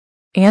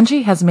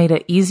Angie has made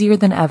it easier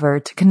than ever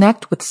to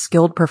connect with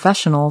skilled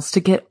professionals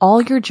to get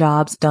all your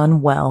jobs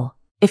done well.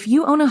 If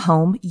you own a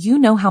home, you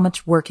know how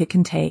much work it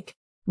can take,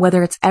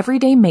 whether it's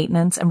everyday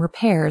maintenance and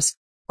repairs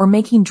or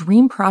making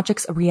dream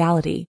projects a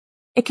reality.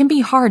 It can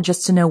be hard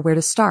just to know where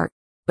to start,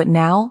 but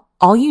now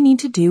all you need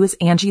to do is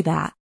Angie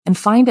that and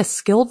find a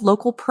skilled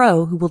local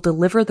pro who will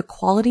deliver the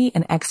quality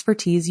and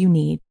expertise you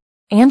need.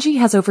 Angie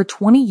has over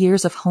 20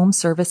 years of home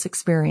service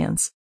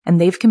experience, and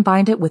they've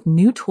combined it with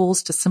new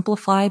tools to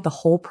simplify the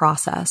whole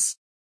process.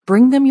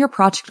 Bring them your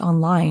project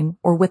online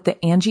or with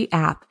the Angie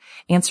app,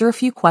 answer a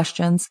few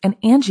questions, and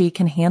Angie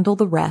can handle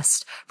the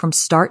rest from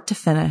start to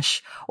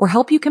finish or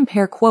help you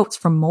compare quotes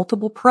from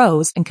multiple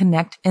pros and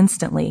connect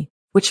instantly,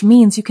 which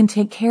means you can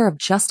take care of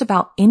just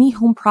about any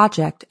home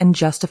project in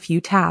just a few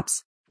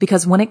taps.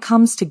 Because when it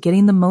comes to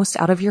getting the most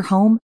out of your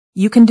home,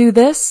 you can do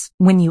this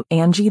when you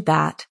Angie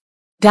that.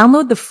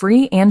 Download the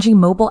free Angie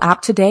mobile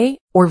app today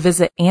or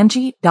visit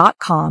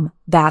Angie.com.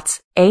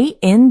 That's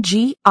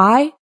ANGI.com.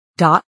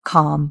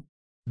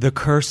 The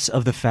Curse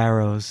of the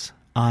Pharaohs.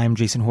 I'm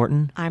Jason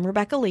Horton. I'm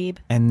Rebecca Lieb.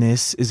 And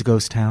this is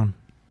Ghost Town.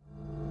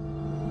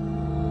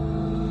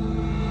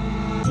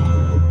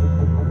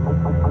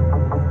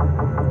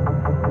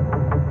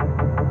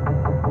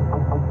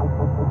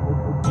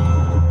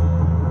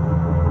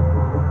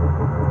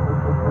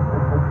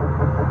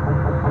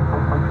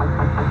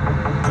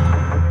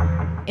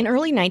 In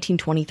early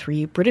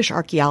 1923, British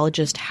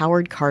archaeologist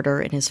Howard Carter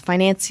and his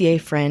financier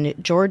friend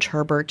George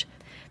Herbert,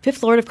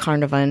 5th Lord of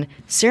Carnarvon,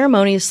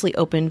 ceremoniously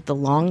opened the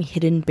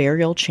long-hidden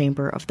burial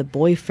chamber of the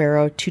boy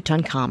pharaoh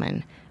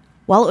Tutankhamun.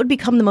 While it would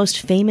become the most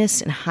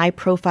famous and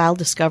high-profile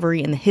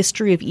discovery in the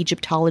history of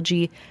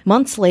Egyptology,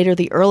 months later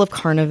the Earl of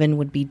Carnarvon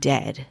would be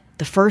dead,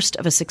 the first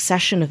of a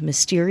succession of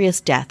mysterious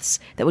deaths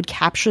that would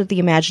capture the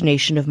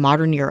imagination of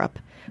modern Europe,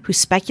 who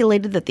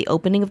speculated that the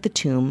opening of the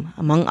tomb,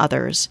 among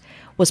others,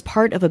 was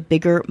part of a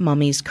bigger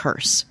mummy's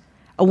curse.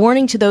 A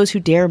warning to those who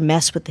dare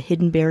mess with the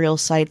hidden burial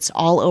sites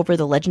all over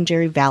the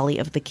legendary Valley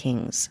of the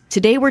Kings.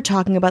 Today we're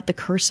talking about the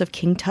curse of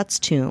King Tut's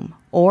tomb,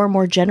 or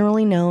more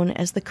generally known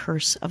as the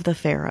Curse of the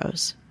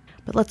Pharaohs.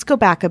 But let's go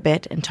back a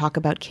bit and talk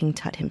about King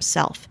Tut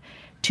himself.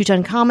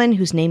 Tutankhamun,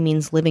 whose name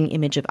means living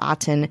image of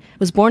Aten,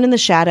 was born in the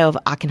shadow of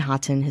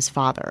Akhenaten, his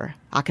father.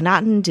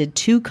 Akhenaten did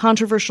two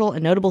controversial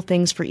and notable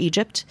things for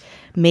Egypt,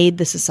 made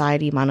the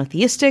society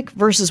monotheistic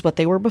versus what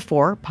they were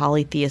before,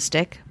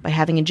 polytheistic, by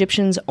having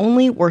Egyptians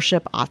only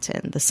worship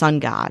Aten, the sun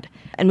god,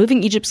 and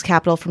moving Egypt's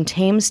capital from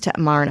Thames to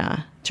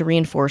Amarna to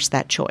reinforce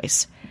that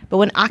choice. But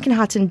when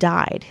Akhenaten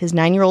died, his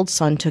 9-year-old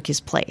son took his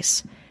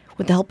place.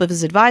 With the help of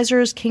his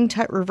advisors, King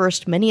Tut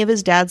reversed many of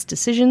his dad's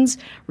decisions,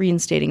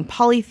 reinstating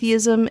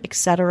polytheism,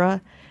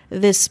 etc.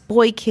 This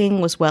boy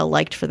king was well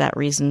liked for that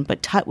reason,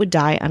 but Tut would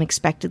die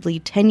unexpectedly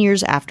 10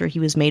 years after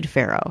he was made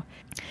pharaoh.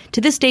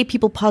 To this day,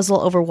 people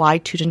puzzle over why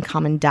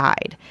Tutankhamun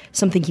died.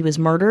 Some think he was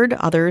murdered,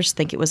 others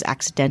think it was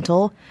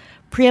accidental.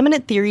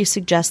 Preeminent theories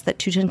suggest that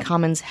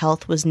Tutankhamun's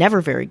health was never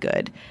very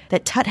good,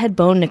 that Tut had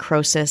bone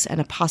necrosis and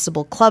a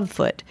possible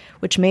clubfoot,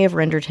 which may have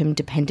rendered him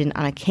dependent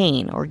on a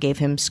cane or gave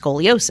him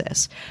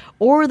scoliosis,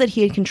 or that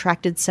he had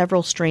contracted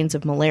several strains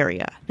of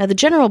malaria. Now, the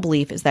general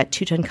belief is that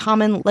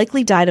Tutankhamun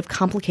likely died of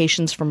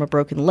complications from a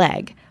broken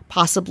leg,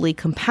 possibly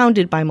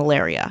compounded by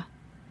malaria.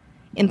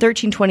 In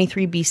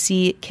 1323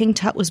 BC, King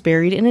Tut was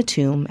buried in a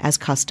tomb as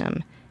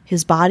custom.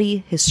 His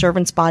body, his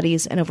servants'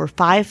 bodies, and over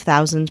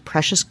 5,000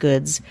 precious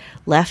goods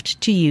left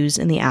to use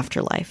in the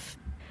afterlife.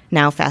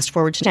 Now fast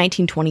forward to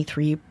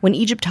 1923, when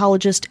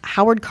Egyptologist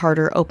Howard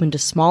Carter opened a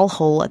small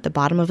hole at the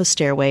bottom of a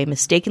stairway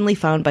mistakenly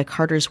found by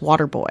Carter's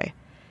water boy.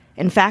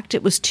 In fact,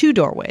 it was 2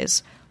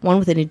 doorways, one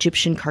with an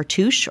Egyptian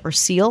cartouche or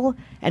seal,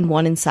 and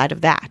one inside of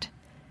that.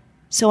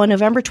 So on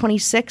November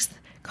 26th,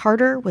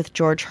 Carter, with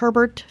George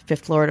Herbert,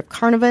 5th Lord of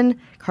Carnarvon,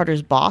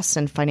 Carter's boss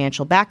and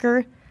financial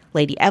backer,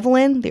 Lady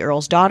Evelyn, the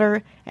Earl's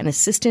daughter, and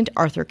assistant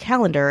Arthur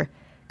Callender,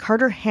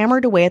 Carter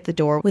hammered away at the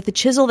door with the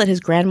chisel that his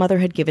grandmother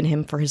had given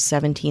him for his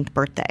 17th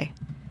birthday.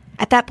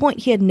 At that point,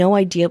 he had no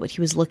idea what he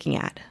was looking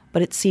at,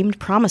 but it seemed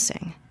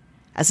promising.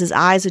 As his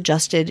eyes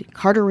adjusted,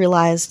 Carter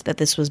realized that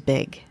this was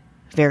big,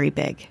 very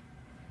big.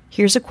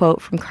 Here's a quote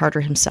from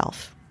Carter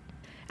himself.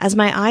 As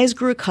my eyes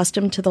grew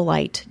accustomed to the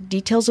light,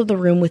 details of the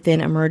room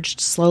within emerged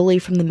slowly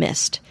from the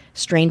mist,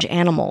 strange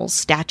animals,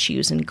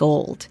 statues, and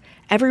gold.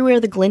 Everywhere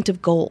the glint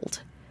of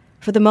gold.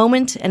 For the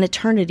moment, an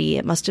eternity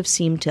it must have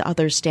seemed to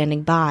others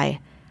standing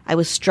by, I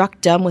was struck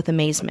dumb with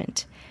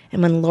amazement,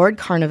 and when Lord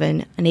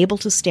Carnarvon, unable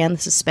to stand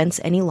the suspense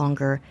any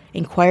longer,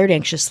 inquired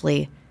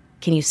anxiously,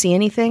 "Can you see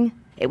anything?"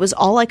 It was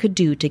all I could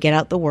do to get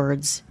out the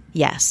words,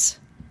 "Yes.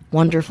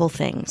 Wonderful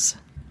things."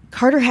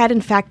 Carter had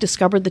in fact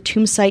discovered the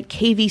tomb site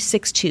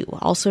KV62,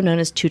 also known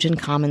as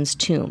Tutankhamun's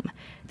tomb.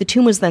 The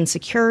tomb was then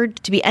secured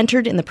to be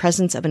entered in the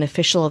presence of an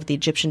official of the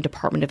Egyptian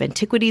Department of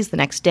Antiquities the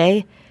next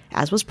day,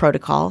 as was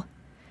protocol.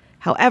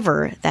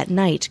 However, that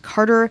night,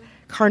 Carter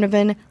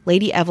Carnarvon,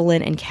 Lady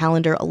Evelyn, and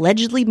Calendar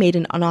allegedly made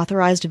an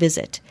unauthorized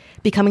visit,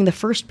 becoming the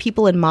first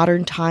people in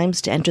modern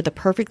times to enter the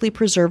perfectly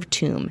preserved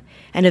tomb,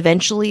 and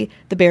eventually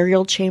the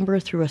burial chamber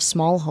through a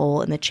small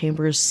hole in the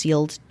chamber's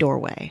sealed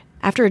doorway.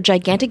 After a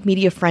gigantic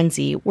media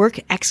frenzy, work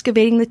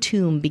excavating the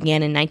tomb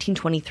began in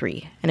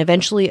 1923, and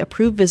eventually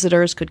approved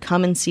visitors could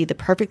come and see the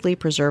perfectly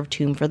preserved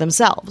tomb for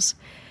themselves.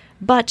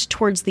 But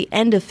towards the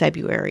end of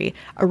February,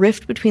 a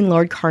rift between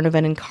Lord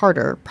Carnarvon and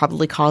Carter,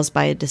 probably caused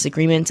by a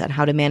disagreement on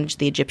how to manage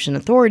the Egyptian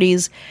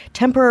authorities,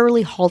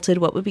 temporarily halted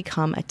what would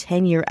become a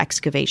 10-year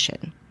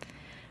excavation.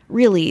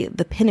 Really,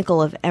 the pinnacle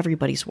of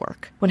everybody's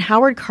work. When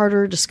Howard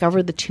Carter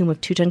discovered the tomb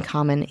of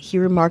Tutankhamun, he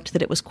remarked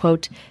that it was,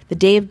 quote, "the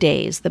day of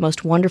days, the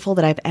most wonderful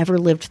that I've ever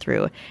lived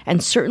through,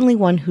 and certainly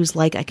one whose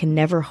like I can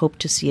never hope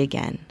to see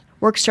again."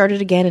 Work started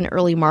again in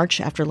early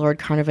March after Lord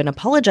Carnarvon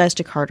apologized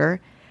to Carter,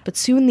 but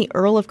soon the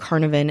Earl of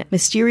Carnarvon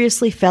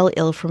mysteriously fell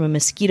ill from a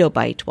mosquito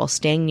bite while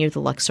staying near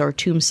the Luxor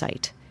tomb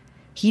site.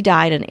 He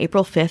died on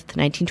April 5th,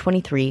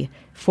 1923,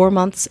 4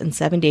 months and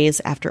 7 days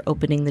after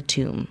opening the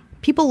tomb.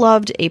 People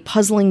loved a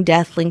puzzling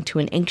death linked to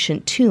an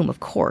ancient tomb, of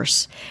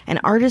course, and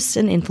artists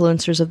and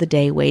influencers of the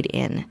day weighed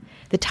in.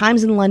 The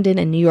Times in London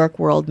and New York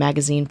World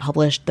magazine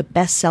published the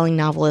best-selling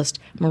novelist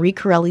Marie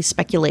Corelli's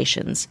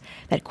speculations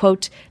that,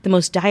 quote, "the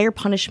most dire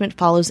punishment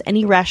follows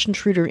any rash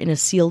intruder in a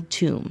sealed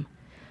tomb."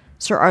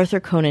 Sir Arthur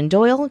Conan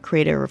Doyle,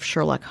 creator of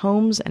Sherlock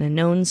Holmes and a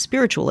known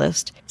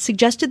spiritualist,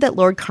 suggested that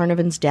Lord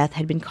Carnarvon's death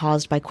had been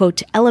caused by,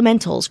 quote,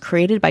 "elementals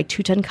created by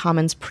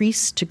Tutankhamun's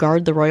priests to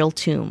guard the royal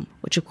tomb,"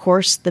 which of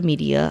course the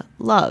media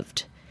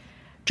loved.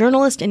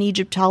 Journalist and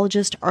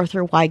Egyptologist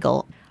Arthur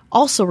Weigel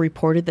also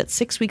reported that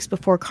 6 weeks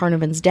before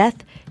Carnarvon's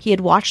death, he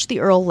had watched the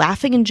Earl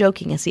laughing and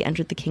joking as he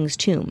entered the king's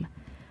tomb.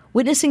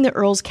 Witnessing the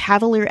Earl's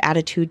cavalier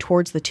attitude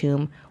towards the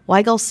tomb,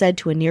 Weigel said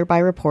to a nearby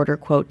reporter,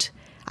 quote,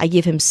 "I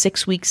give him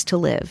 6 weeks to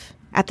live."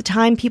 At the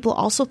time, people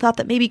also thought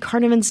that maybe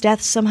Carnarvon's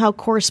death somehow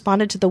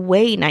corresponded to the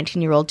way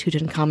 19-year-old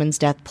Tutankhamun's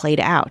death played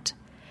out.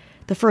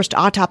 The first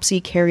autopsy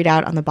carried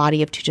out on the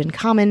body of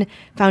Tutankhamun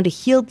found a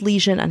healed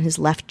lesion on his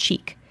left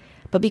cheek.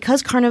 But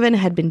because Carnarvon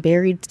had been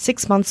buried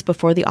 6 months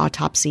before the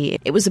autopsy,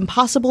 it was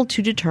impossible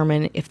to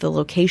determine if the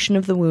location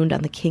of the wound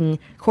on the king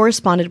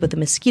corresponded with the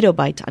mosquito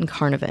bite on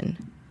Carnarvon.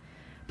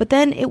 But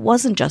then it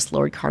wasn't just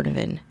Lord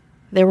Carnarvon.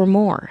 There were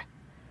more.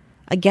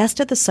 A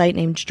guest at the site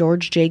named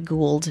George J.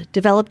 Gould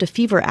developed a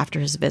fever after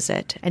his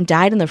visit and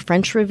died in the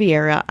French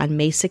Riviera on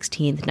May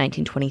 16,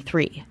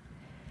 1923.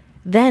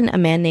 Then a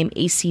man named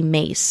A.C.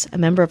 Mace, a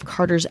member of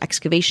Carter's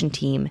excavation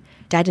team,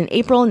 died in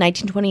April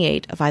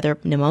 1928 of either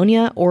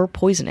pneumonia or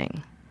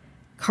poisoning.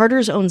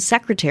 Carter's own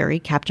secretary,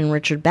 Captain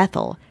Richard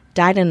Bethel,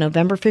 died on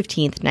November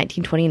 15,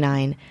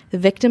 1929, the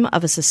victim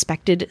of a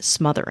suspected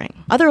smothering.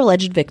 Other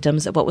alleged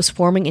victims of what was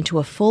forming into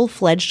a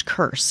full-fledged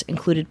curse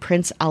included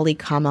Prince Ali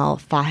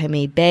Kamal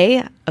Fahmy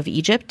Bey of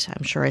Egypt,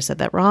 I'm sure I said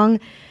that wrong,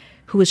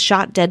 who was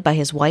shot dead by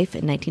his wife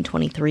in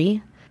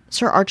 1923,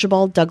 Sir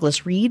Archibald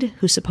Douglas Reed,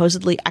 who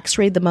supposedly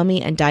x-rayed the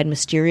mummy and died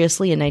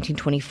mysteriously in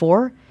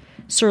 1924,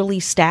 Sir Lee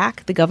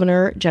Stack, the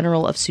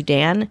Governor-General of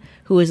Sudan,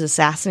 who was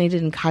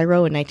assassinated in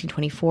Cairo in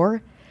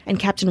 1924, and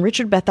Captain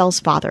Richard Bethel's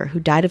father, who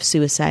died of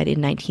suicide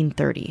in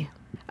 1930.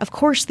 Of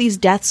course, these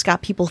deaths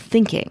got people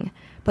thinking,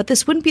 but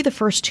this wouldn't be the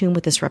first tomb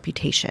with this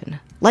reputation.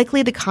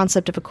 Likely the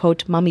concept of a,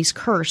 quote, mummy's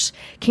curse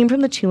came from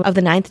the tomb of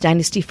the 9th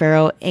dynasty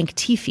pharaoh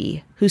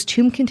Enktifi, whose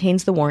tomb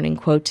contains the warning,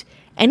 quote,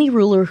 "Any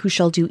ruler who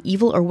shall do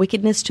evil or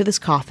wickedness to this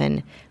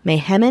coffin, may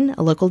Hemen,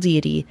 a local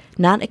deity,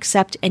 not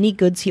accept any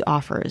goods he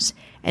offers,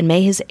 and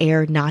may his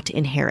heir not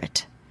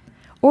inherit."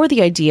 Or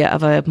the idea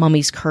of a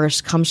mummy's curse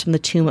comes from the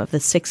tomb of the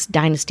 6th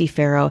dynasty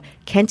pharaoh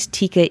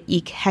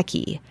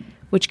Khent-Tika-Ik-Heki,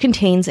 which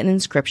contains an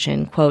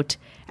inscription, quote,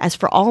 "As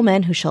for all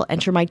men who shall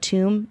enter my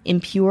tomb,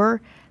 impure,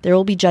 there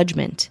will be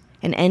judgment.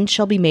 An end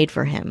shall be made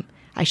for him.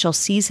 I shall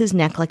seize his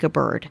neck like a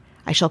bird.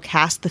 I shall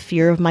cast the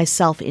fear of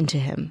myself into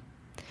him."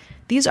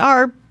 These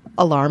are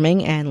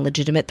alarming and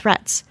legitimate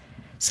threats.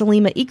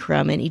 Salima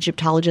Ikram, an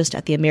Egyptologist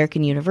at the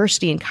American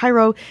University in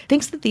Cairo,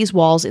 thinks that these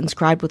walls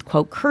inscribed with,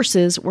 quote,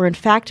 curses were in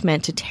fact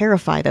meant to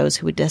terrify those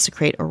who would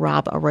desecrate or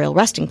rob a royal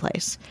resting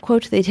place.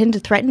 Quote, "They tend to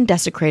threaten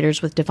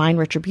desecrators with divine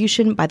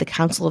retribution by the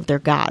counsel of their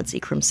gods,"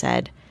 Ikram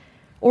said,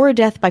 or a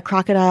death by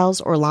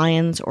crocodiles or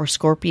lions or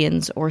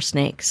scorpions or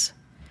snakes.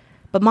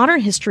 But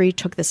modern history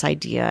took this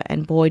idea,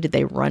 and boy did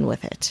they run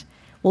with it.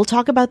 We'll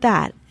talk about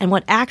that and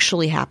what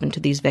actually happened to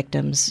these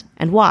victims,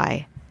 and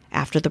why,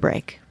 after the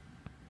break.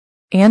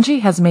 Angie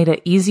has made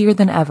it easier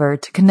than ever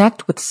to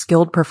connect with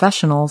skilled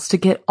professionals to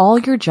get all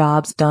your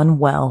jobs done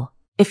well.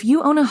 If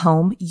you own a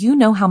home, you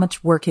know how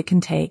much work it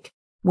can take,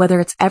 whether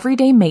it's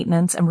everyday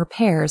maintenance and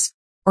repairs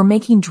or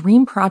making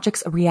dream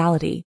projects a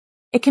reality.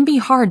 It can be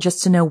hard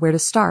just to know where to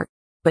start,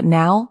 but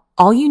now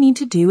all you need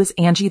to do is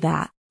Angie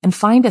that and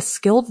find a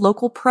skilled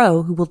local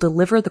pro who will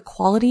deliver the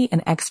quality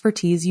and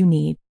expertise you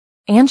need.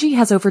 Angie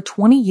has over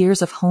 20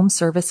 years of home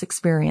service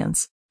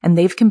experience, and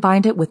they've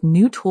combined it with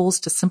new tools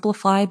to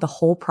simplify the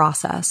whole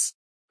process.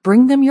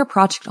 Bring them your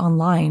project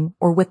online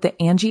or with the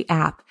Angie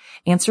app,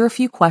 answer a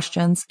few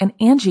questions, and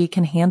Angie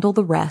can handle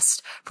the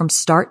rest from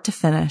start to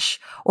finish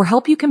or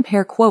help you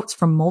compare quotes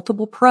from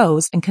multiple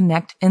pros and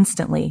connect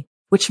instantly,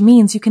 which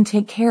means you can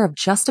take care of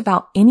just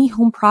about any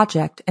home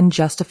project in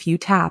just a few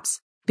taps.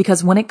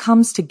 Because when it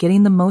comes to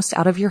getting the most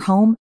out of your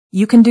home,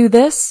 you can do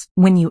this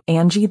when you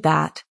Angie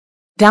that.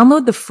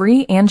 Download the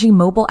free Angie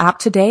mobile app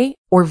today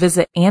or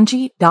visit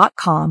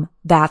Angie.com.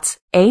 That's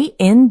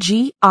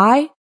ANGI.com.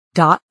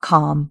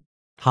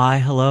 Hi,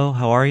 hello,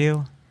 how are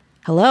you?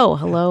 Hello,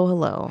 hello,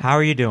 hello. How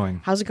are you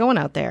doing? How's it going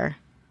out there?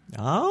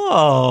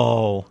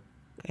 Oh,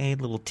 a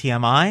little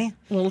TMI.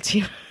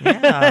 Yeah. Yeah.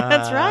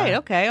 That's right.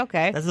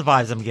 Okay. That's the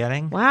vibes I'm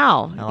getting.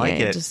 Wow. I like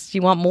it. Just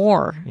you want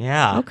more.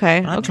 Yeah. Okay.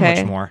 Not too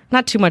much more.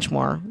 Not too much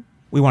more.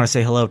 We want to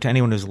say hello to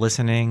anyone who's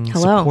listening,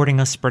 Hello. supporting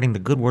us, spreading the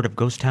good word of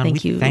Ghost Town.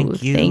 Thank We you.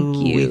 thank you. Thank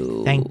you.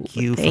 We thank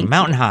you Thank from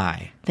Mountain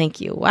High.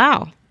 Thank you.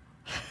 Wow.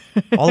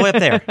 All the way up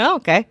there. Oh,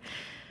 okay.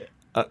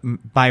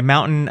 By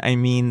mountain, I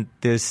mean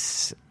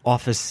this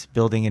office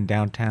building in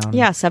downtown.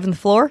 Yeah, 7th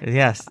floor?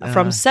 Yes.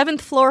 From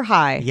 7th floor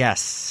high.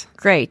 Yes.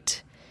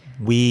 Great.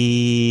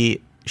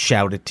 We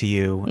shouted to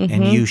you,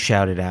 and you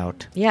shouted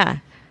out. Yeah.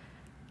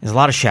 There's a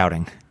lot of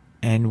shouting,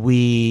 and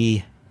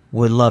we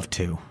would love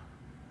to.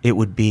 It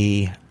would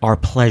be our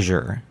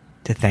pleasure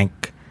to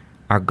thank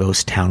our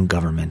ghost town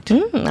government.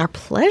 Our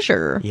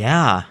pleasure.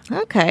 Yeah.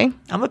 Okay.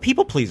 I'm a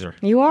people pleaser,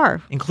 You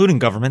are. including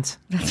governments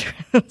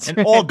That's and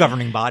right. all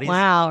governing bodies.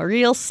 Wow.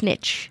 Real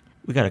snitch.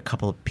 We got a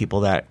couple of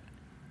people that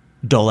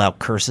dole out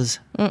curses.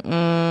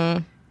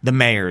 The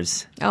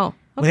mayors. Oh.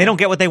 When they don't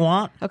get what they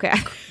want, Okay.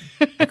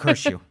 I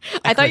curse you.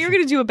 I thought you were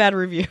going to do a bad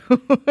review.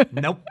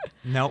 Nope.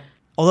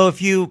 Although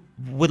if you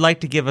would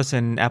like to give us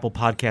an Apple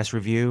Podcast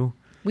review,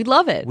 We'd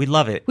love it. we'd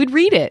love it. We'd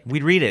read it.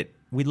 We'd read it.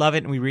 We'd love it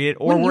and we read it.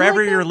 Or Wouldn't you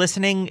wherever like that? you're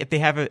listening, if they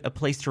have a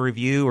place to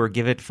review or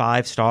give it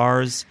 5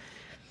 stars,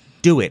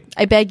 do it.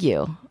 I beg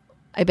you.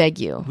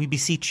 We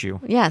beseech you.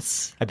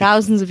 Yes.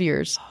 Thousands of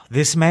years.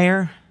 This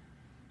mayor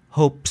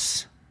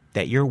hopes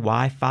that your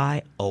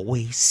Wi-Fi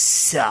always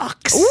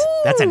sucks.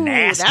 That's a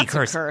nasty that's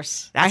curse. A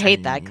curse. That's I hate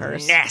a that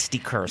curse. Nasty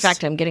curse. In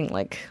fact, I'm getting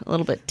like a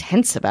little bit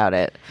tense about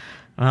it.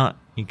 Well,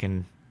 you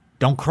can...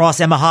 Don't cross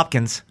Emma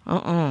Hopkins.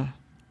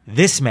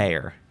 This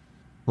mayor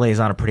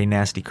lays on a pretty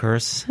nasty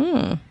curse.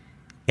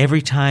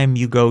 Every time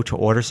you go to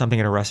order something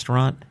at a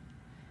restaurant,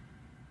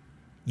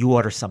 you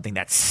order something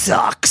that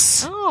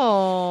sucks.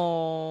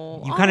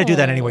 Oh. You kind of do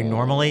that anyway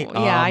normally.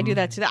 Yeah, I do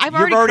that too. I've you've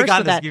already already cursed got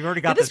with this- that. you've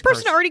already got Did this this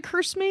person curse. already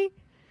curse me?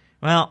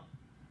 Well,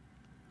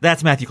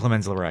 that's Matthew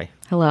Clemens LeRae.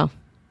 Hello.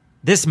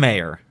 This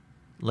mayor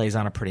lays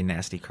on a pretty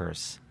nasty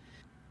curse.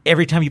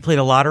 Every time you play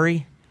the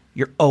lottery,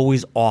 you're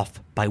always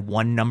off by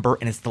one number,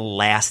 and it's the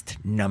last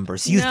number.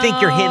 So you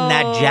think you're hitting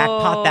that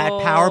jackpot, that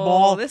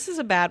Powerball. This is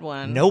a bad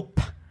one. Nope.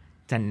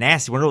 It's a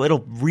nasty one. It'll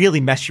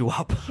really mess you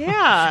up.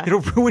 Yeah.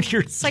 It'll ruin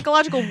your...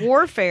 Psychological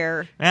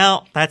warfare.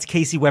 Well, that's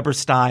Casey Weber's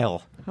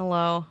style.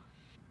 Hello.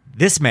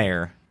 This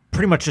mayor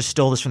pretty much just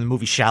stole this from the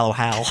movie Shallow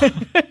Hal.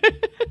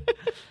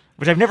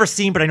 Which I've never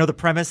seen, but I know the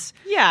premise.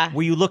 Yeah.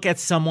 Where you look at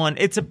someone,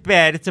 it's a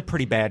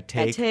pretty bad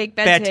take.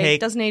 Bad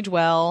take. Doesn't age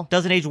well.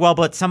 Doesn't age well,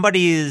 but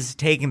somebody is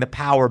taking the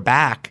power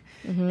back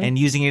and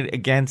using it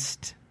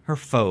against her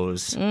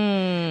foes.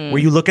 Where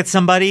you look at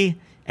somebody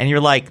and you're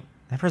like,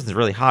 that person's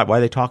really hot. Why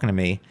are they talking to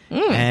me?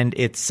 And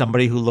it's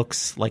somebody who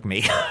looks like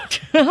me.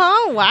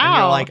 Oh, wow. And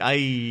you're like, I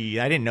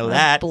didn't know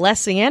that.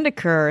 Blessing and a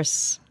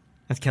curse.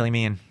 That's Kelly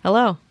Meehan.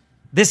 Hello.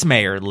 This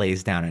mayor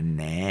lays down a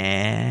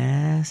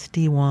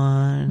nasty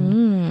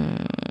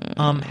one.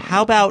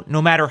 How about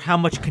no matter how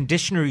much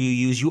conditioner you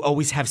use, you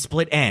always have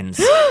split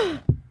ends?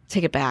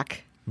 Take it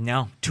back.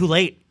 No, too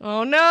late.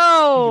 Oh,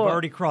 no. You've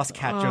already crossed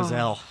Cat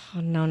Joselle. Oh,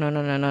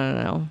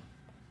 no.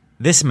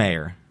 This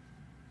mayor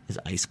is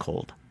ice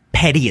cold.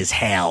 Petty as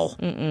hell.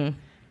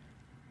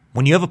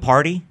 When you have a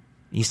party,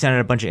 you send out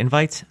a bunch of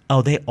invites.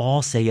 Oh, they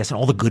all say yes, and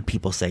all the good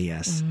people say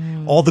yes.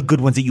 All the good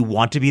ones that you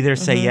want to be there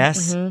say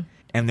yes.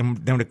 And then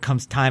when it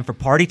comes time for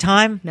party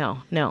time, No.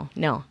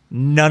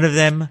 none of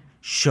them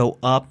show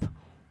up.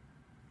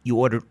 You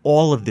ordered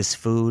all of this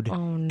food.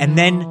 And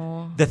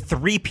then the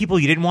 3 people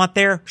you didn't want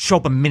there show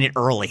up a minute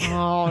early.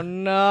 Oh,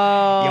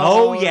 no.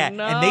 Oh, yeah.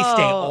 No. And they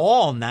stay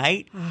all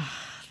night.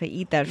 They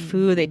eat that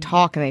food. They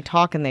talk and they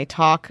talk and they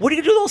talk. What are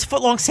you going to do with those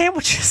foot-long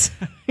sandwiches?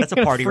 That's a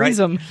party, Freeze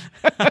right?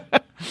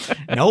 them.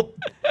 Nope.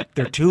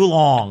 They're too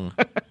long.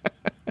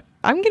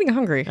 I'm getting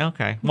hungry.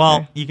 Okay.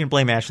 Well, you can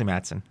blame Ashley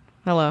Matson.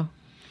 Hello.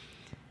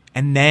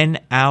 And then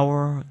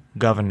our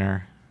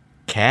governor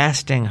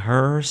casting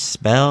her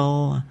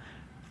spell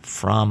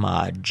from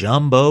a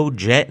jumbo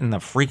jet in the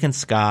freaking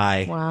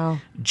sky. Wow.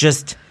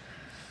 It's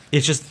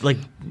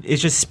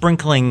just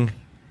sprinkling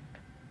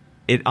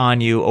it on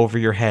you over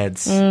your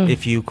heads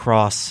if you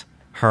cross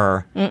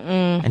her.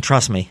 And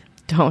trust me,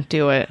 Don't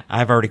do it.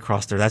 I've already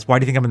crossed her. That's why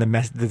do you think I'm in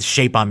the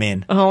shape I'm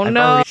in? Oh,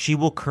 no. She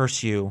will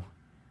curse you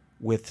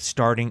with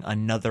starting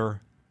another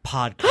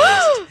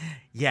podcast.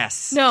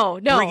 Yes. No.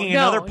 Bringing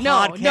another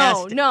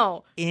podcast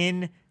No.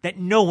 in that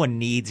no one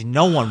needs,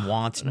 no one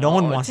wants, no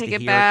one wants to take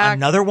it hear. back.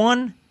 Another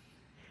one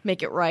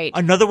Make it right.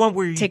 Another one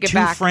where you Take it two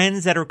back.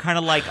 friends that are kind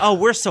of like, oh,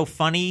 we're so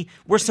funny,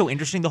 we're so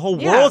interesting. The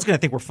whole Yeah. world's going to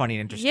think we're funny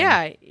and interesting.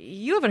 Yeah,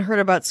 you haven't heard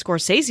about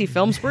Scorsese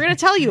films. We're going to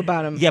tell you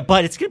about them. Yeah,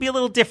 but it's going to be a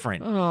little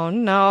different. Oh,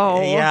 no.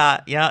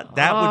 Yeah.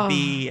 That would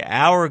be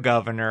our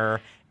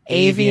governor,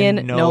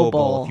 Avian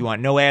Noble. If you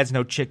want no ads,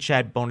 no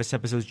chit-chat, bonus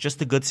episodes, just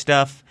the good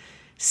stuff,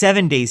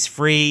 7 days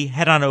free,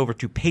 head on over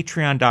to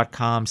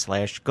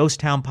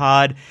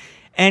patreon.com/ghosttownpod.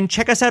 And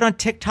check us out on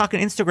TikTok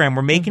and Instagram.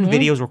 We're making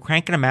videos. We're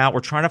cranking them out. We're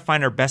trying to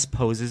find our best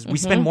poses. We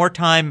spend more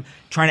time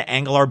trying to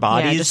angle our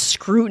bodies. Yeah, just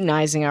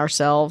scrutinizing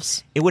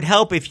ourselves. It would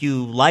help if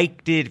you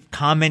liked it,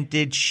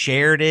 commented,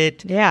 shared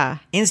it. Yeah.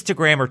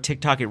 Instagram or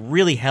TikTok, it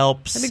really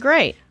helps. That'd be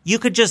great. You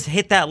could just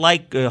hit that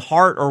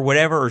heart or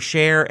whatever or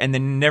share and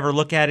then never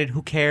look at it.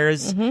 Who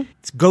cares?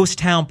 It's Ghost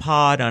Town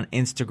Pod on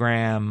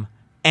Instagram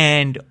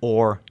and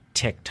or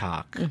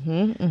TikTok.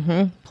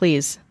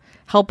 Please,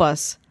 help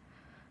us.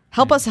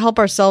 Help us help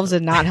ourselves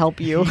and not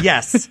help you.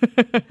 Yes.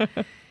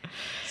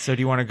 So do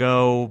you want to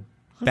go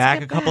back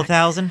get a couple back.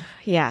 thousand?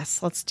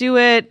 Yes, let's do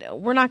it.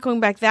 We're not going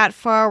back that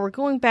far. We're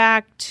going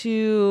back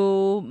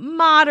to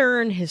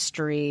modern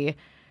history,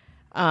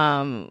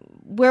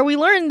 where we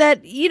learned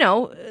that,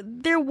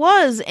 there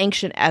was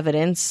ancient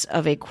evidence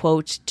of a,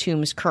 quote,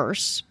 tomb's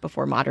curse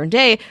before modern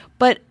day,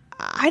 but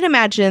I'd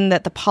imagine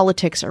that the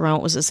politics around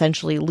what was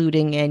essentially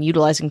looting and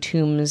utilizing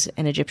tombs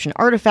and Egyptian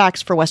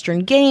artifacts for Western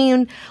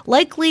gain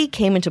likely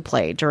came into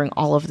play during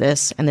all of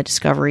this and the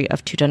discovery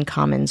of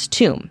Tutankhamun's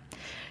tomb.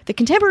 The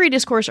contemporary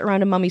discourse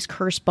around a mummy's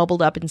curse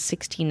bubbled up in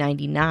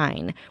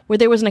 1699, where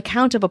there was an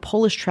account of a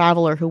Polish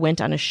traveler who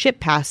went on a ship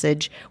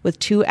passage with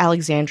 2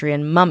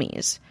 Alexandrian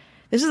mummies.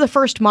 This is the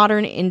first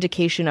modern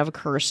indication of a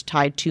curse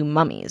tied to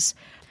mummies,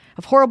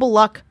 of horrible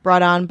luck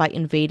brought on by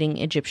invading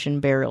Egyptian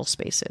burial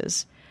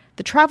spaces.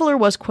 The traveler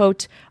was,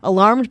 quote,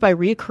 alarmed by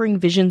reoccurring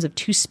visions of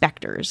 2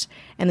 specters,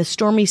 and the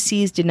stormy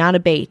seas did not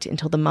abate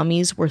until the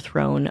mummies were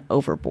thrown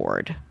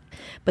overboard.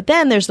 But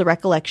then there's the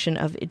recollection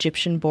of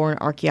Egyptian-born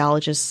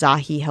archaeologist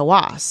Zahi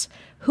Hawass,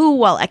 who,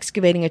 while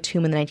excavating a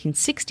tomb in the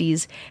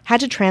 1960s, had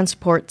to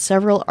transport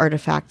several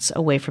artifacts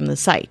away from the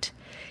site.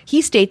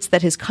 He states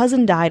that his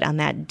cousin died on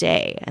that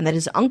day, and that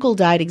his uncle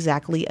died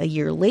exactly a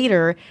year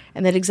later,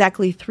 and that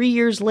exactly 3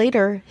 years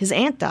later, his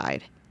aunt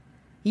died.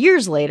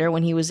 Years later,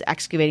 when he was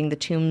excavating the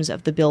tombs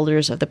of the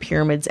builders of the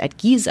pyramids at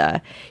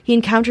Giza, he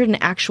encountered an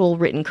actual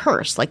written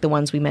curse, like the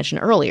ones we mentioned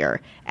earlier,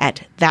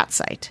 at that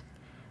site.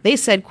 They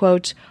said,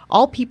 quote,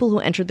 all people who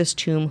enter this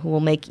tomb who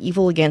will make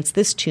evil against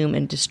this tomb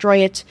and destroy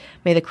it,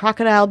 may the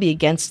crocodile be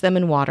against them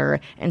in water,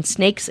 and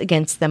snakes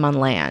against them on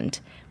land.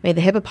 May the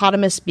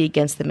hippopotamus be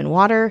against them in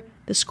water,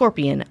 the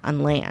scorpion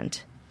on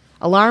land.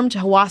 Alarmed,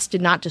 Hawass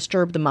did not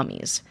disturb the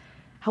mummies.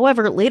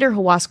 However, later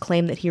Hawass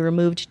claimed that he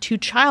removed 2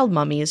 child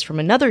mummies from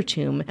another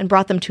tomb and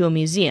brought them to a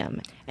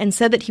museum, and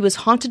said that he was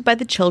haunted by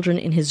the children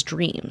in his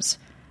dreams.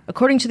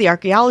 According to the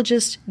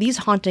archaeologist, these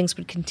hauntings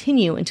would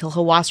continue until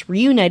Hawass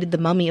reunited the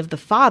mummy of the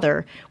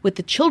father with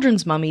the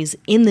children's mummies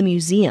in the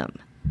museum.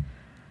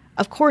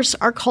 Of course,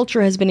 our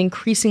culture has been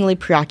increasingly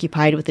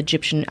preoccupied with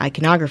Egyptian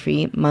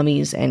iconography,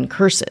 mummies, and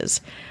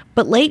curses.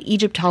 But late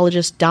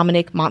Egyptologist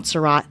Dominique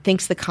Montserrat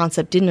thinks the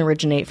concept didn't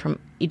originate from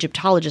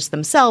Egyptologists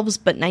themselves,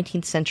 but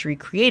 19th century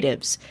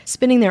creatives,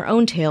 spinning their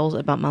own tales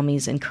about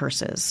mummies and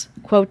curses.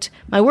 Quote,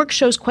 my work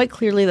shows quite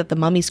clearly that the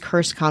mummy's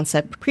curse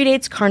concept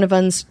predates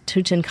Carnarvon's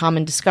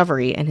Tutankhamun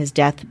discovery and his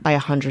death by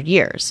 100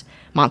 years,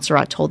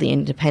 Montserrat told The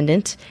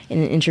Independent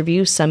in an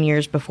interview some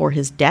years before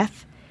his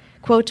death.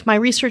 Quote, my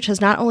research has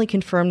not only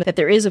confirmed that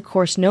there is, of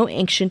course, no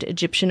ancient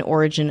Egyptian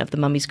origin of the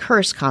mummy's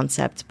curse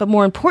concept, but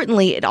more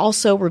importantly, it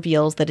also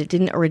reveals that it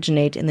didn't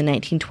originate in the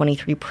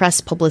 1923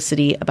 press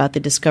publicity about the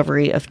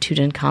discovery of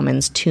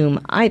Tutankhamun's tomb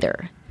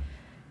either.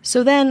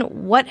 So then,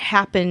 what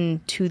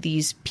happened to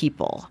these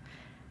people?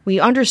 We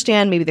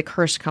understand maybe the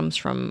curse comes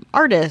from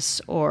artists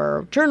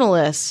or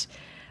journalists,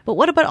 but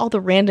what about all the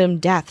random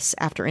deaths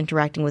after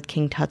interacting with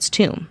King Tut's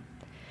tomb?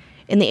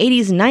 In the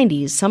 80s and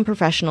 90s, some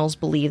professionals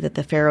believed that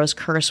the pharaoh's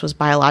curse was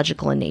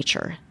biological in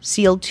nature.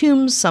 Sealed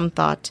tombs, some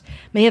thought,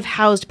 may have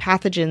housed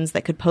pathogens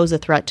that could pose a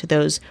threat to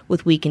those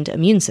with weakened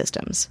immune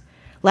systems.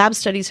 Lab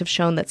studies have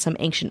shown that some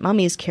ancient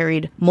mummies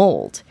carried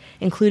mold,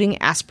 including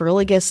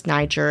Aspergillus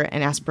niger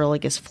and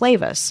Aspergillus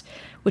flavus,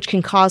 which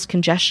can cause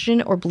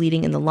congestion or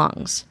bleeding in the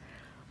lungs.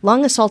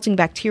 Lung-assaulting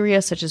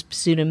bacteria such as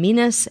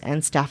Pseudomonas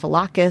and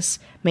Staphylococcus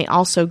may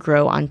also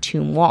grow on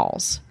tomb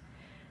walls.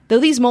 Though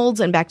these molds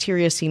and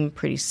bacteria seem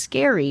pretty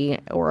scary,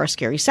 or are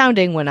scary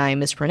sounding when I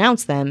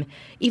mispronounce them,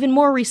 even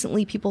more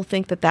recently people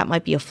think that that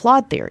might be a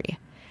flawed theory.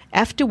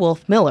 F.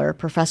 DeWolf Miller,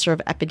 professor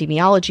of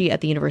epidemiology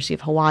at the University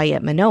of Hawaii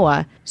at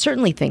Manoa,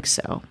 certainly thinks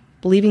so,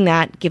 believing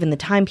that, given the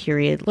time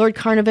period, Lord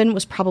Carnarvon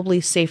was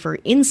probably safer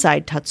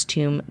inside Tut's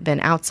tomb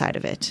than outside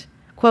of it.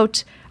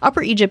 Quote,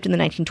 Upper Egypt in the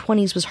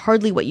 1920s was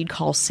hardly what you'd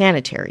call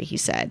sanitary, he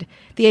said.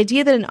 The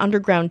idea that an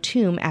underground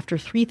tomb after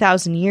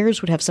 3,000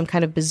 years would have some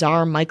kind of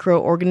bizarre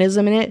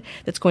microorganism in it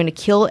that's going to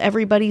kill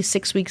everybody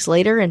 6 weeks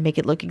later and make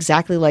it look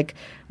exactly like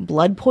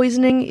blood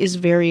poisoning is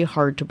very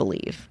hard to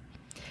believe.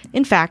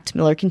 In fact,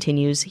 Miller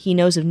continues, he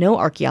knows of no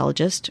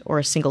archaeologist, or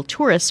a single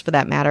tourist for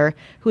that matter,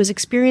 who has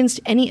experienced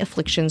any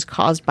afflictions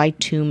caused by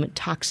tomb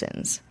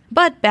toxins.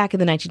 But back in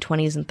the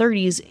 1920s and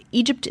 30s,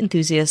 Egypt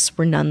enthusiasts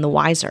were none the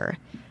wiser.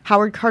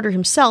 Howard Carter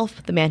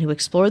himself, the man who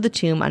explored the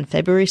tomb on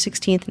February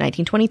 16,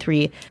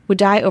 1923, would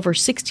die over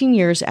 16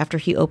 years after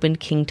he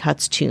opened King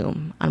Tut's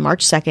tomb on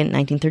March 2,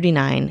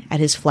 1939, at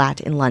his flat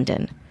in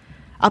London.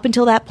 Up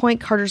until that point,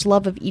 Carter's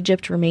love of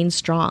Egypt remained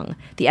strong.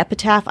 The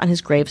epitaph on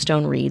his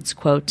gravestone reads,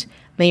 quote,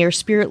 "May your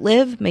spirit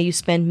live, may you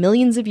spend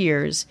millions of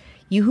years,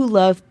 you who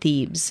love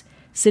Thebes,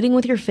 sitting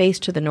with your face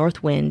to the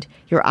north wind,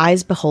 your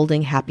eyes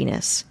beholding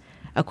happiness."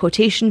 A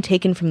quotation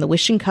taken from the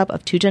wishing cup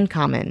of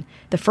Tutankhamun,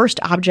 the first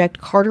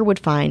object Carter would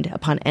find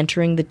upon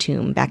entering the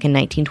tomb back in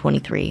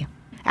 1923.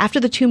 After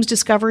the tomb's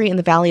discovery in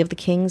the Valley of the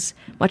Kings,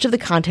 much of the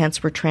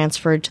contents were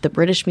transferred to the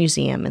British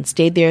Museum and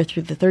stayed there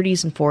through the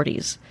 30s and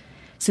 40s.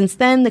 Since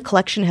then, the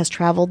collection has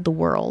traveled the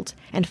world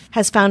and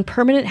has found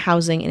permanent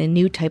housing in a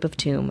new type of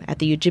tomb at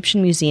the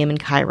Egyptian Museum in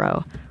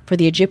Cairo for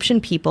the Egyptian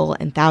people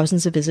and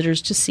thousands of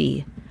visitors to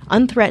see,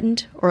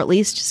 unthreatened, or at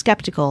least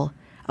skeptical,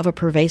 of a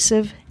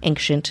pervasive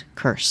ancient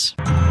curse.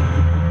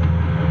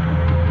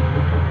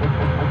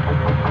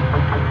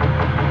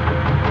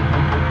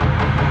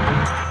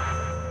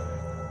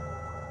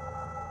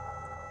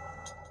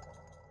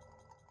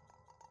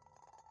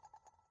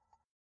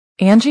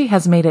 Angie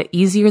has made it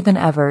easier than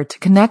ever to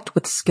connect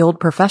with skilled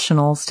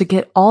professionals to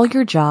get all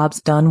your jobs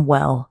done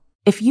well.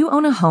 If you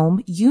own a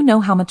home, you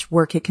know how much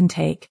work it can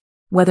take,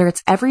 whether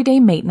it's everyday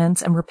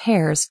maintenance and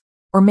repairs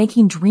or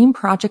making dream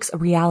projects a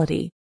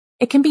reality.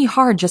 It can be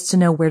hard just to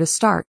know where to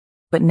start,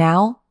 but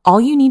now all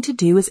you need to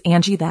do is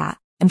Angie that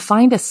and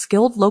find a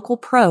skilled local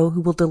pro who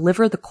will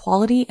deliver the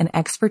quality and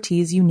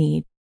expertise you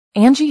need.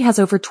 Angie has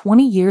over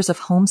 20 years of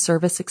home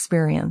service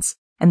experience,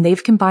 and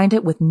they've combined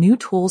it with new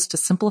tools to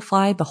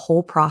simplify the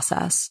whole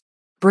process.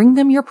 Bring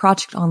them your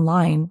project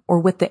online or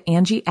with the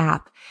Angie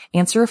app,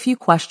 answer a few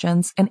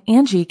questions, and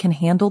Angie can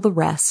handle the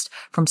rest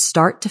from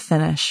start to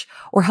finish,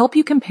 or help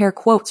you compare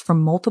quotes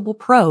from multiple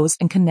pros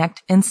and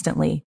connect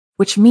instantly,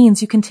 which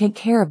means you can take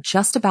care of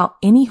just about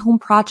any home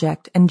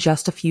project in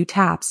just a few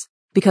taps.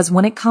 Because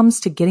when it comes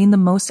to getting the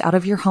most out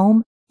of your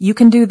home, you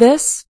can do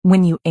this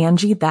when you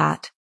Angie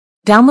that.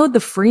 Download the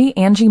free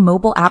Angie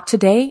mobile app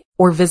today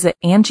or visit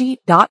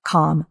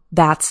Angie.com.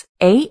 That's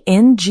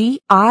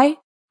ANGI.com.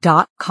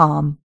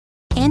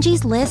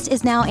 Angie's List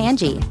is now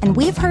Angie, and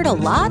we've heard a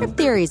lot of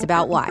theories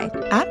about why.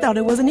 I thought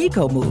it was an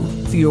eco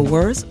move. Fewer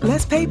words,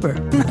 less paper.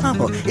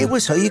 No, it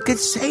was so you could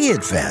say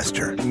it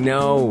faster.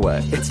 No,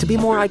 it's to be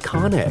more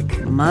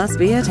iconic. Must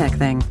be a tech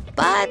thing.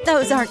 But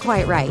those aren't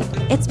quite right.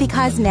 It's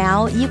because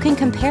now you can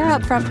compare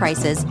upfront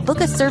prices,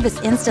 book a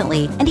service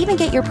instantly, and even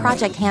get your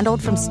project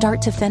handled from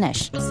start to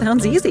finish.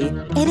 Sounds easy.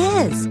 It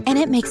is, and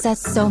it makes us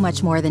so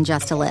much more than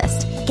just a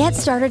list. Get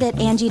started at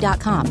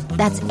Angie.com.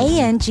 That's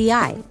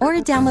ANGI, or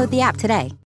download the app today.